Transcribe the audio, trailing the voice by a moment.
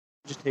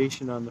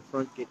vegetation on the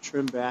front get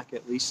trimmed back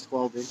at least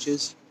 12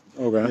 inches.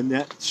 Okay. And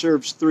that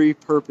serves three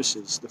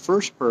purposes. The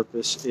first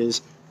purpose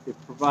is it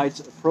provides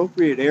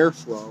appropriate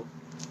airflow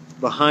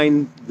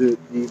behind the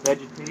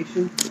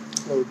vegetation,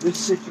 so this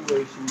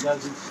situation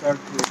doesn't start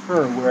to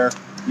occur where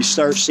you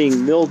start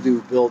seeing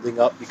mildew building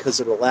up because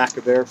of the lack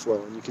of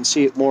airflow. And you can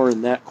see it more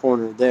in that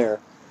corner there.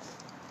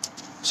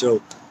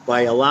 So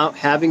by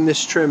having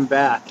this trim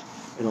back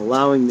and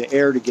allowing the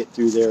air to get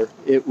through there,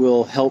 it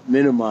will help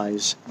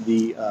minimize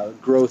the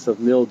growth of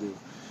mildew.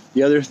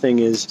 The other thing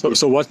is...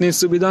 So what needs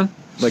to be done?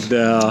 Like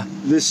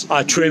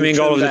trimming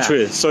all of the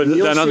trees. So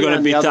they're not going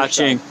to be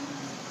touching...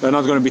 They're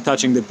not going to be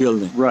touching the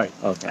building. Right.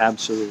 Okay.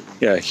 Absolutely.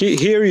 Yeah.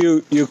 Here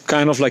you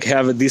kind of like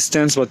have a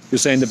distance, what you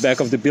say in the back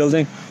of the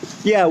building?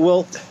 Yeah,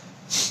 well,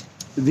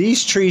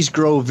 these trees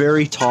grow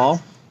very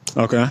tall.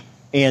 Okay.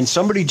 And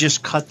somebody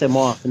just cut them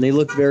off, and they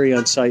look very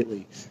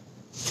unsightly.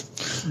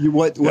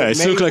 It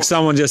looks like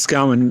someone just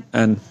come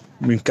and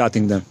been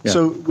cutting them. Yeah.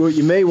 So what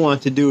you may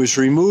want to do is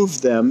remove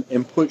them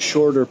and put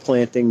shorter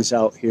plantings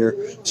out here,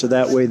 so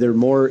that way they're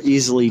more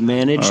easily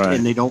managed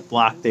and they don't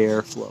block the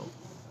airflow.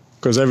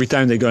 Because every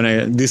time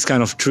this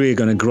kind of tree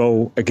gonna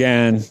grow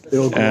again,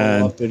 it'll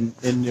grow up and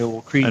it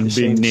will create the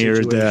same be near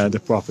situation. the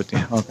property.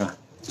 Okay.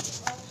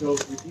 So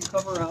if you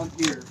come around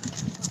here,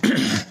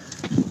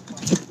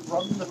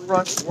 from the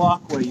front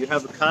walkway, you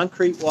have a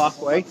concrete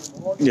walkway.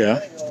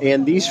 Yeah.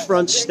 And these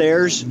front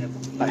stairs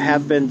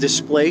have been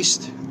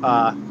displaced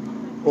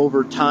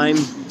over time.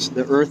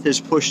 The earth has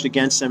pushed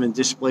against them and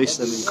displaced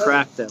them and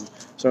cracked them.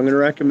 So I'm going to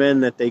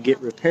recommend that they get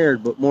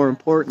repaired, but more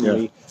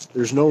importantly,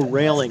 there's no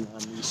railing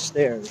on these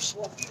stairs.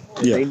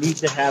 They need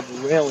to have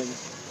a railing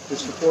to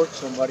support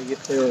somebody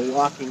if they're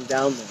walking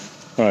down them.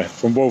 All right,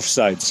 from both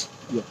sides.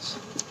 Yes.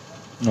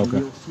 Okay. And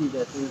you'll see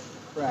that there's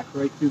a crack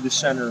right through the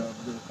center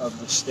of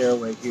the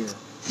stairway here.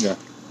 Yeah.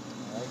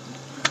 All right.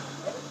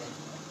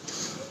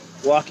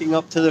 Walking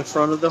up to the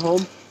front of the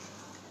home.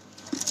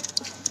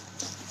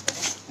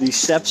 The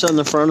steps on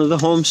the front of the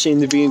home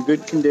seem to be in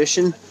good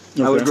condition.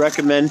 Okay. I would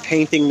recommend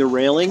painting the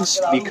railings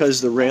because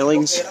the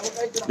railings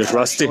are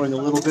rusty. Showing a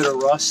little bit of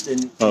rust,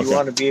 and you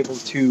want to be able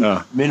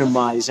to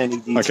minimize any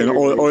detail. Like an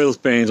oil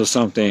paint or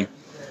something.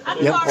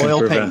 Yep,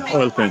 oil paint.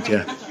 Oil paint,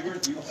 yeah.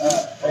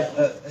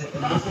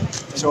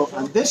 So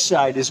on this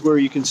side is where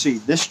you can see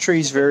this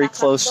tree is very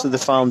close to the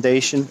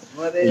foundation.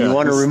 And you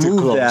want to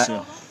remove that.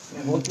 Yeah.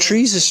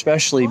 Trees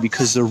especially,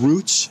 because the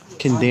roots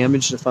can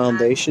damage the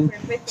foundation.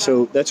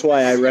 So that's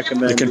why I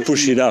recommend... You can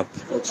push it up.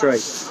 That's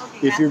right.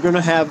 If you're going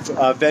to have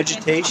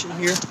vegetation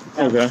here,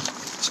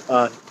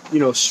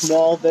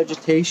 small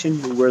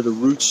vegetation where the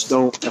roots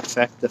don't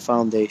affect the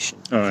foundation.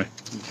 All right.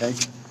 Okay.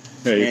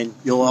 Yeah, and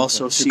you'll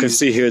also see... You can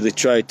see here they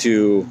try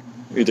to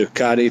either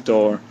cut it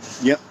or...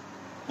 Yep.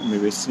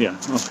 Maybe it's... Yeah,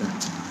 okay.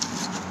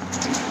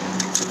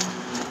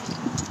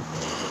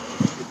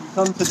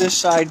 Come to this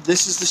side.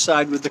 This is the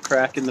side with the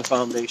crack in the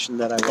foundation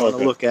that I want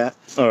to look at.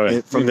 All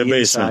right. From the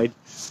inside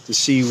to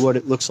see what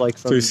it looks like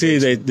from so you see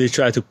they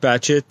try to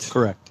patch it?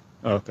 Correct.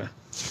 Okay.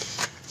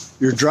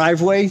 Your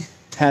driveway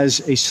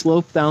has a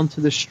slope down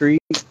to the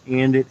street,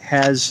 and it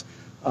has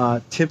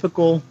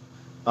typical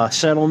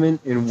settlement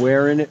and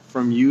wear in it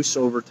from use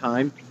over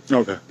time.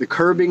 Okay. The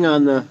curbing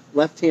on the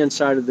left-hand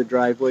side of the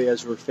driveway,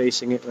 as we're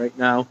facing it right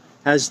now,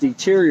 has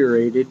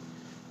deteriorated,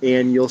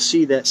 and you'll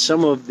see that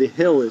some of the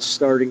hill is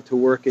starting to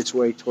work its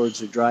way towards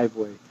the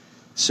driveway.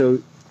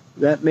 So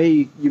that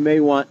you may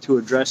want to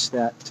address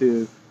that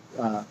to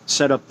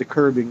set up the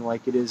curbing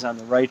like it is on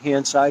the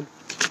right-hand side.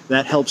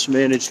 That helps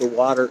manage the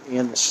water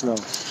and the snow.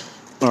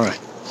 All right.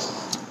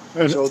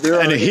 So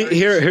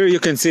here you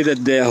can see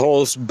that the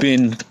hole's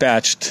been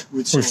patched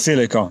with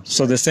silicone.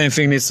 So the same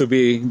thing needs to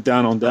be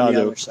done on the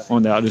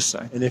other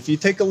side. And if you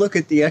take a look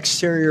at the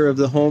exterior of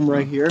the home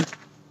right here,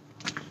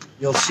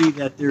 you'll see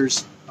that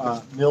there's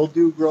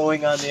mildew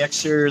growing on the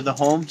exterior of the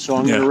home. So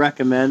I'm going to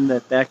recommend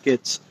that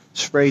gets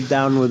sprayed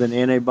down with an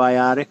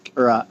antibiotic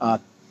or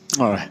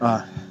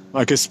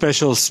like a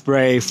special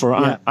spray for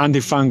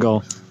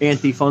antifungal.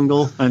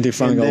 Antifungal. And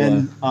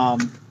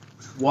then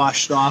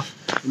washed off.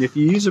 And if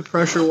you use a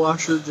pressure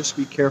washer, just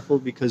be careful,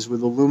 because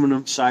with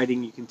aluminum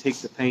siding, you can take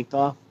the paint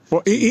off.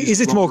 Well,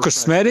 is it more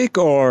cosmetic,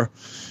 or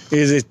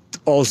is it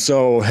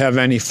also have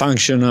any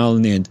functional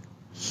need?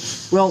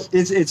 Well,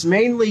 it's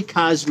mainly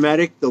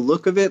cosmetic, the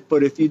look of it.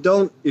 But if you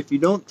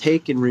don't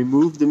take and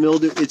remove the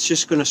mildew, it's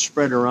just going to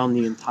spread around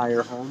the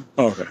entire home.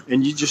 Okay.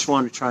 And you just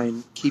want to try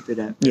and keep it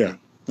at bay. Yeah.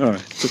 All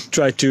right. So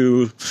try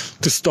to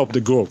stop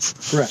the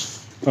growth. Correct.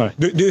 All right.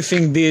 Do you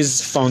think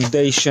these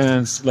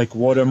foundations, like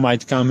water,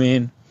 might come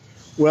in?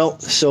 Well,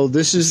 so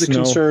this is the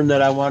concern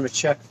that I want to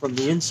check from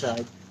the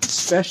inside,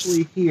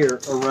 especially here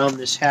around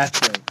this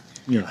hatchway.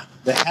 Yeah.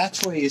 The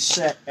hatchway is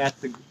set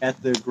at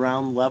the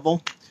ground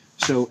level,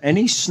 so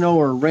any snow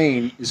or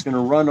rain is going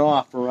to run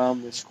off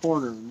around this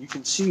corner, and you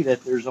can see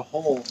that there's a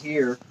hole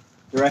here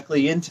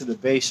directly into the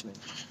basement.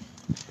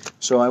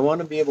 So I want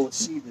to be able to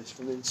see this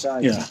from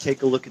inside and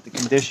take a look at the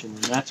condition,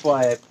 and that's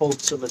why I pulled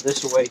some of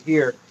this away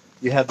here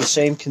you have the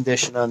same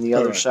condition on the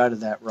other Correct. side of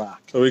that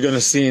rock. So we're going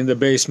to see in the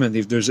basement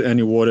if there's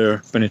any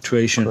water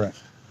penetration. Correct.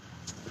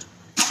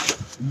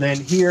 And then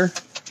here,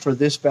 for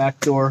this back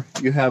door,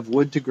 you have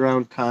wood to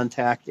ground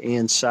contact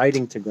and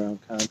siding to ground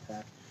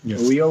contact. Yeah.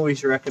 And we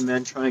always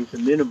recommend trying to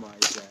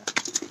minimize that.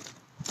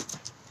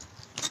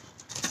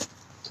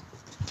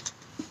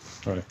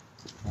 Right.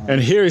 And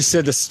here is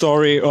the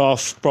story of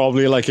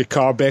probably like a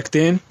car backed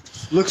in.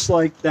 Looks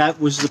like that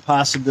was the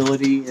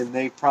possibility, and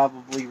they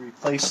probably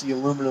replaced the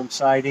aluminum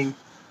siding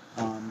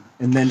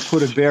and then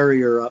put a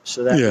barrier up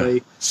so that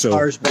way So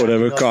cars backing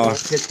whatever up car.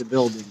 won't hit the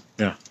building.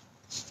 Yeah.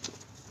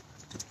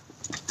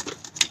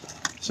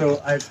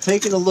 So I've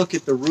taken a look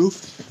at the roof.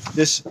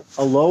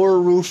 A lower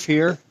roof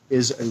here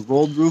is a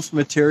rolled roof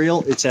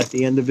material. It's at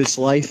the end of its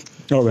life.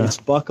 Okay. It's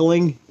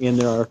buckling, and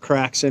there are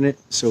cracks in it,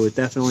 so it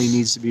definitely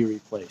needs to be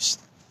replaced.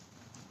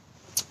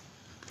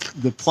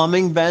 The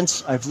plumbing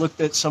vents, I've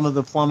looked at some of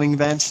the plumbing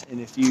vents,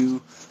 and if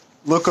you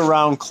look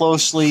around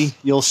closely,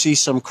 you'll see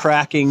some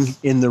cracking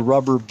in the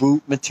rubber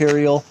boot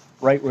material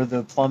right where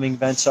the plumbing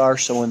vents are.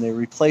 So when they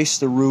replace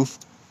the roof,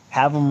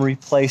 have them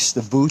replace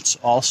the boots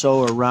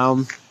also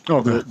around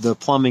the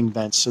plumbing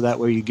vents, so that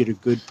way you get a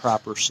good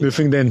proper seal. Do you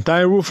think the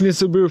entire roof needs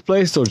to be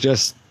replaced or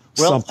just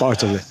some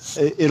part of it?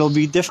 It'll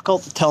be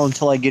difficult to tell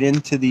until I get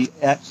into the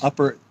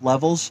upper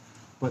levels.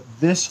 But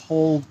this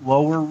whole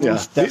lower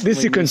roof,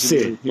 this you can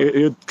see.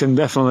 You can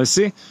definitely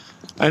see.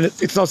 And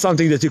it's not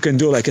something that you can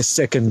do like a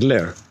second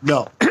layer.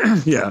 No.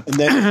 Yeah. And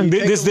then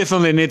this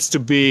definitely needs to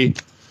be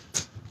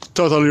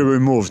totally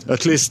removed,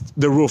 at least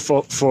the roof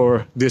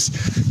for this.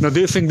 Now, do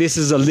you think this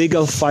is a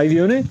legal 5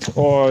 unit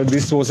or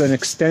this was an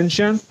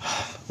extension?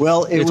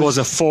 Well, it was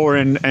a 4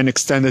 and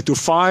extended to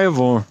 5,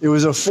 or? It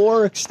was a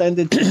 4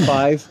 extended to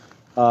 5,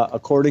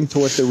 according to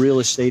what the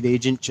real estate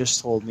agent just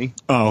told me.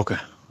 Oh, okay.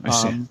 I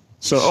see.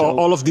 So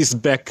all of this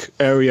back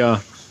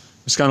area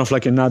is kind of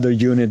like another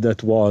unit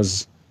that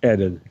was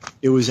added.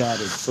 It was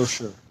added, for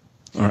sure.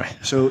 All right.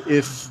 So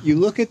if you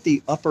look at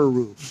the upper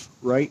roof,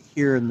 right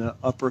here in the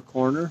upper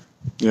corner,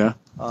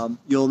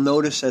 you'll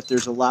notice that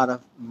there's a lot of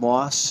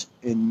moss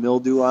and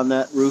mildew on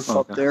that roof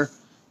up there,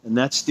 and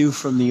that's due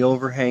from the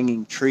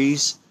overhanging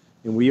trees.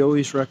 And we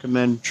always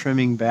recommend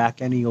trimming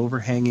back any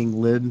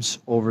overhanging limbs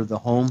over the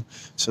home,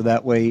 so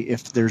that way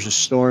if there's a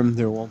storm,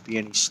 there won't be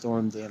any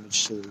storm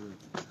damage to the roof.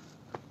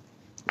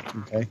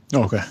 Okay.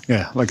 Okay.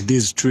 Yeah, like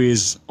these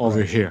trees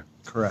over here.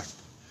 Correct.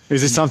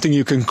 Is it something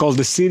you can call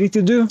the city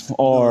to do,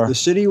 or No, the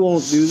city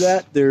won't do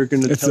that? They're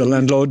going to. It's the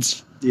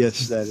landlords.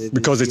 Yes, that is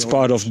because it's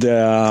part of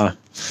the.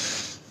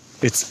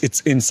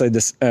 It's inside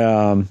this.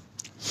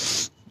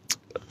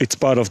 It's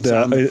part of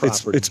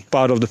it's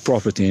part of the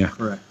property. Yeah.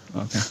 Correct.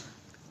 Okay.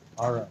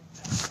 All right.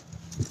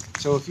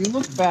 So if you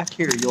look back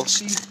here, you'll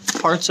see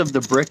parts of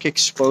the brick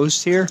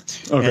exposed here,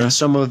 and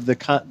some of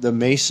the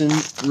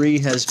masonry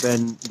has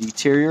been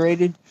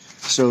deteriorated.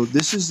 So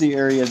this is the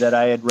area that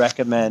I'd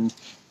recommend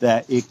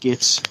that it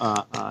gets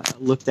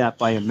looked at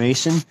by a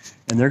mason,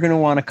 and they're going to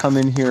want to come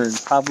in here and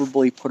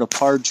probably put a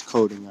parge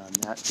coating on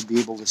that to be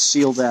able to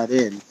seal that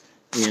in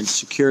and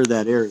secure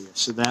that area.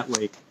 So that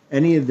way,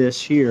 any of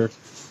this here,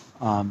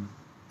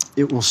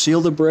 it will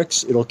seal the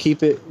bricks, it'll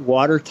keep it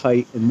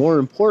watertight, and more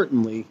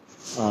importantly,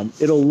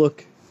 it'll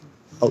look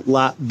a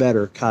lot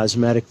better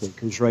cosmetically,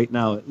 because right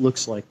now it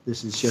looks like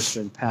this has just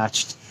been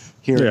patched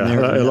here and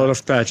there. Yeah, a lot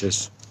of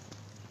patches.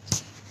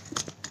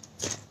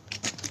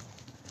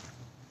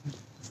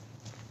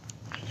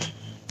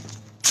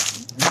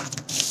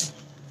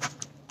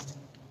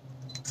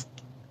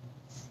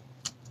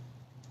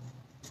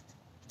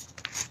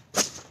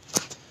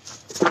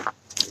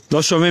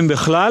 לא שומעים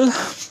בכלל.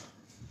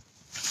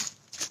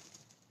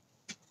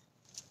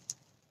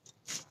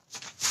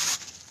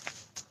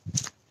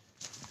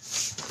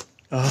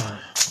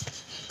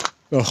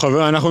 לא,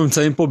 חברים, אנחנו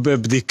נמצאים פה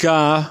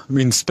בבדיקה,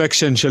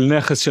 באינספקשן של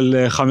נכס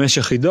של 5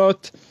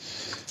 יחידות.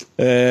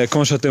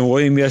 כמו שאתם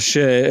רואים, יש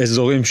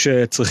אזורים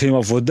שצריכים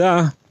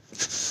עבודה.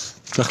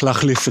 צריך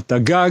להחליף את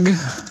הגג,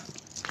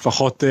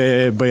 לפחות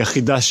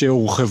ביחידה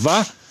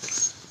שהורחבה.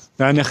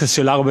 זה היה נכס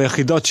של 4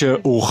 יחידות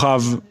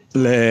שהורחב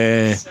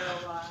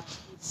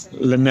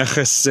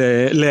לנכס,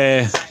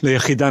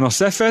 ליחידה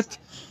נוספת.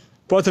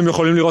 פה אתם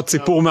יכולים לראות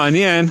סיפור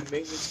מעניין,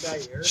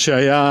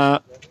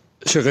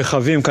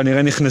 שרכבים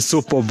כנראה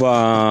נכנסו פה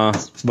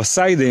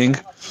בסיידינג,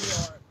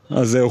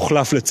 אז זה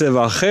הוחלף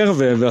לצבע אחר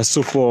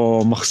ועשו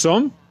פה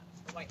מחסום.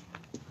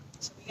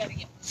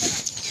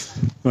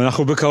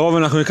 ואנחנו בקרוב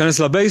ניכנס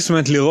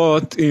לבייסמנט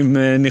לראות אם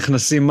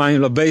נכנסים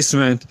מים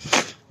לבייסמנט,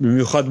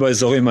 במיוחד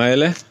באזורים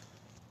האלה.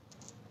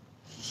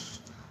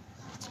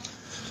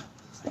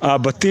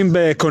 הבתים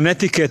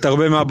בקונטיקט,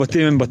 הרבה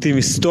מהבתים הם בתים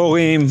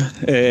היסטוריים,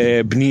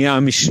 בנייה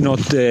משנות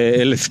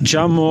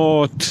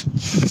 1900,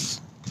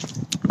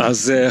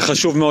 אז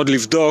חשוב מאוד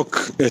לבדוק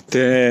את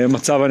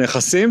מצב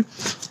הנכסים.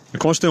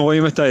 וכמו שאתם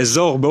רואים את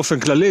האזור, באופן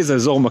כללי זה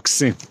אזור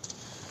מקסים.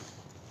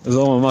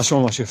 אזור ממש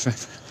ממש יפה.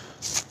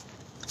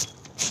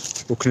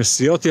 הוא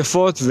כנסיות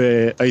יפות,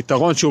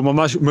 והיתרון שהוא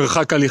ממש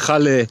מרחק הליכה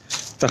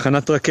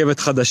לתחנת רכבת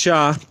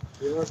חדשה.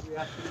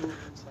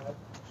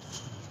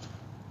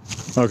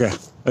 Okay,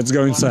 let's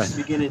go inside. To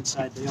begin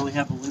inside, they only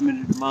have a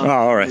limited amount. Oh,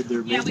 all right. with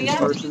their Yeah, we business have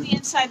to person. do the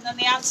inside and then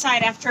the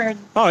outside after.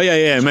 Oh,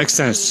 yeah, makes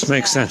sense,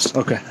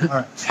 okay. All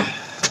right.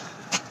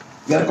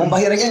 You gotta come back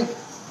here again?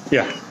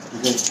 Yeah,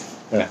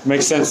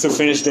 makes sense to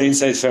finish the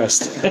inside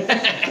first.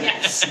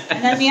 Yes.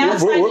 And then the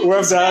outside. We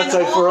have the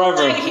outside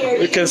forever.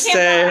 You can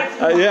stay,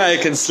 you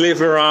can sleep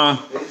around.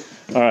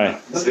 All right.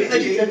 Is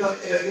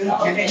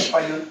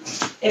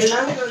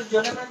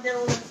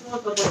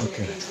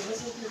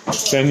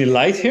there any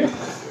light here?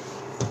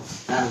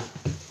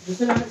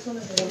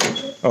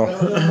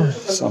 Oh,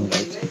 some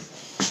light.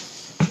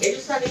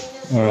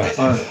 All right.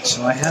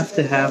 So I have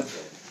to have.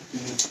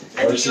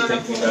 Oh, he's a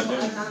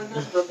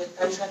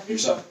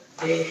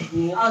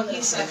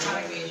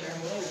comic major.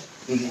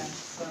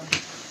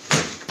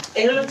 I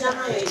don't know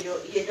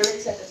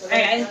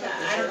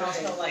if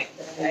he'll like.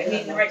 I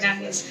mean, right now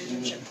he's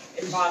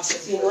in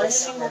Boston.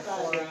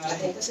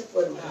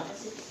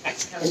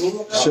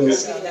 So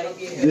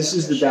this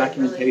is the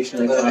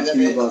documentation I talked to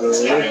you about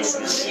earlier,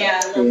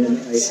 Yeah. and I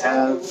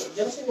have.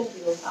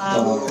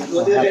 I'll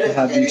have to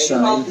have you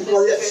sign.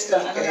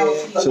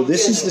 So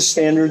this is the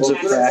standards of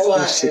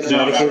practice, the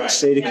Connecticut,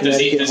 state of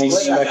Connecticut home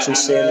inspection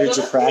standards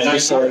of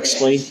practice that I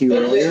explained to you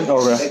earlier.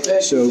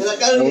 So I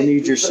will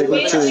need your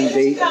signature and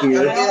date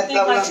here.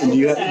 And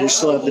you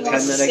still have the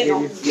pen that I gave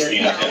you?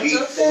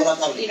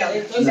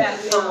 Do that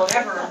for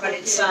whatever, but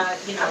it's, the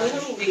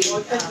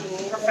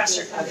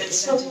professor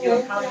convinced him to do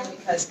accounting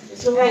because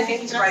I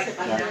think he's right.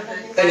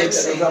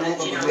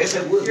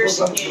 You're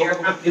senior,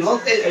 you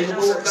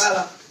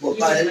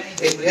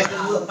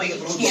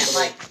can't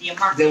like be a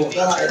marketing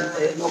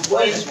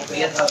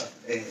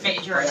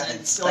major and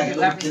then still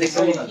do everything.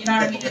 So, you know what I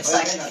mean? It's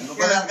like if you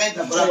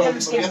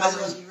understand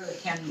numbers, you really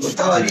can.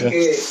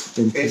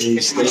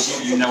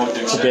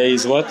 Today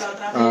is what?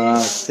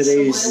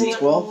 Today is the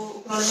 12th.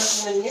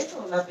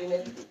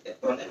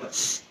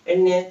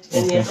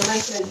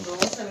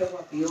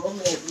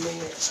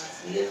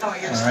 All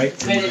right.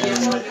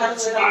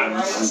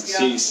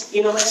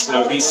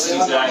 So he's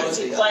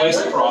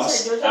placed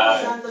across,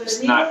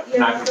 not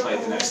quite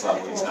the next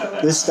level. He's not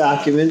that. This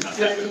document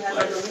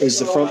is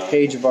the front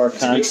page of our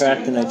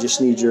contract, and I just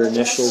need your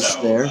initials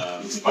there.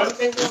 But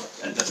that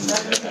doesn't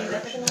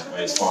matter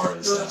as far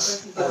as.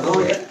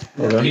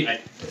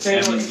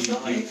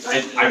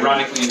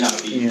 Ironically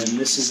enough, And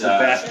this is the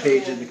back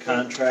page of the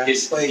contract.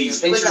 he's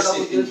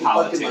interested in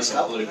politics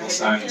and political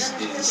science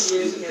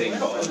is a thing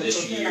called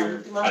this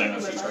year. I don't know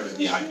if you've heard of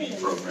the IB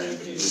program,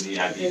 but he's in the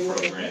IB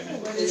program.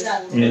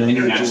 And I need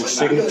your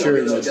signature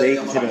and the date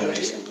today.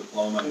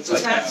 Diploma. It's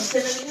like an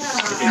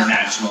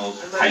international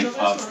type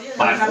of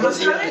platform.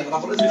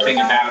 The thing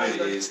about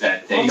it is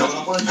that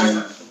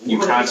you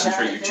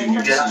concentrate your junior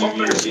and senior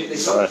year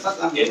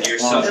in your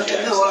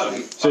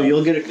subjects. So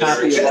you'll get a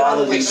copy of all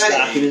of these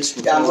documents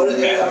before we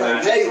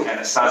Mathematics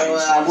and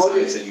science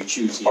that you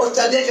choose here.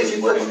 So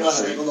you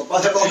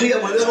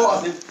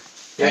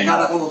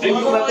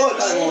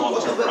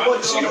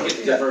don't get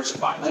to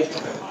diversify.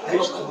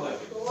 It's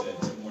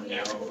more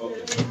narrow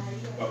focus.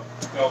 But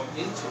go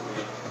into it.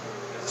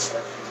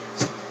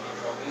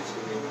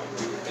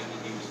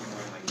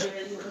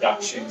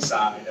 Production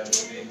side of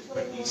things,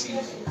 but he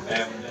seems to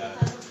have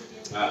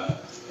found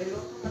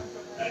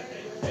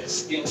a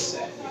skill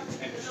set in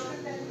chemistry,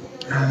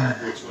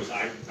 which was,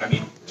 I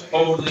mean,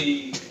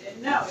 totally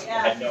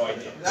had no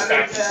idea. In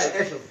fact,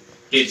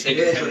 he had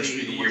taken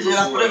chemistry the year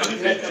before in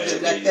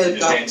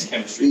advanced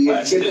chemistry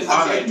class.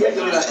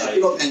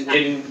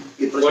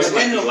 Wasn't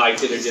like he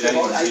liked it or did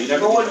anything. So you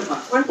never did.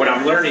 What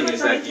I'm learning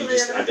is that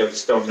I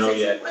just don't know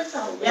yet.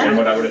 And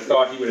what I would have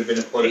thought he would have been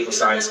a political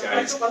science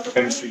guy,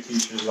 chemistry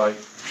teacher's like,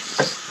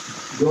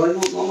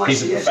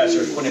 he's a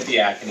professor at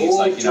Quinnipiac, and he's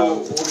like,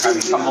 have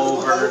him come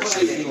over,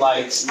 see if he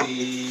likes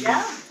he's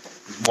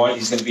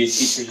going to be a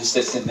teacher's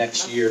assistant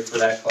next year for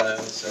that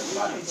class.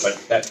 But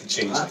that can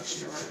change next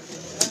year.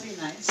 That'd be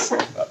nice.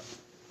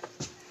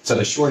 So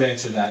the short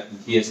answer to that,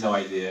 he has no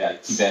idea. I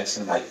keep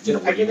asking him, like, where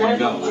do you want to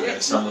go? We got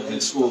to start looking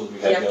at schools. We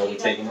got to go. We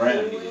take him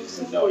around. He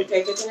has no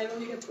idea. So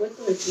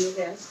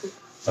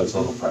it's a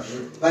little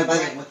pressure.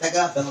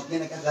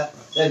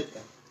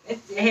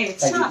 Hey,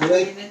 it's tough. I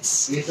mean,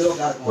 it's.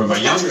 Where my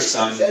younger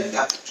son,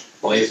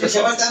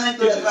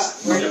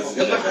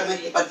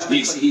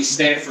 he's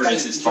Stanford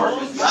as his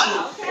target.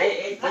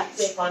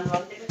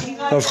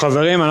 טוב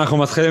חברים, אנחנו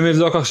מתחילים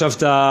לבדוק עכשיו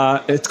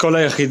את כל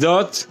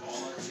היחידות.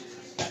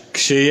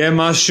 כשיהיה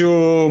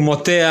משהו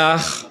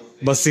מותח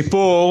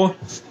בסיפור,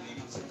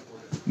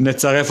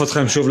 נצרף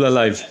אתכם שוב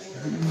ללייב.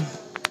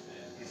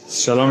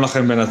 שלום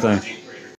לכם בינתיים.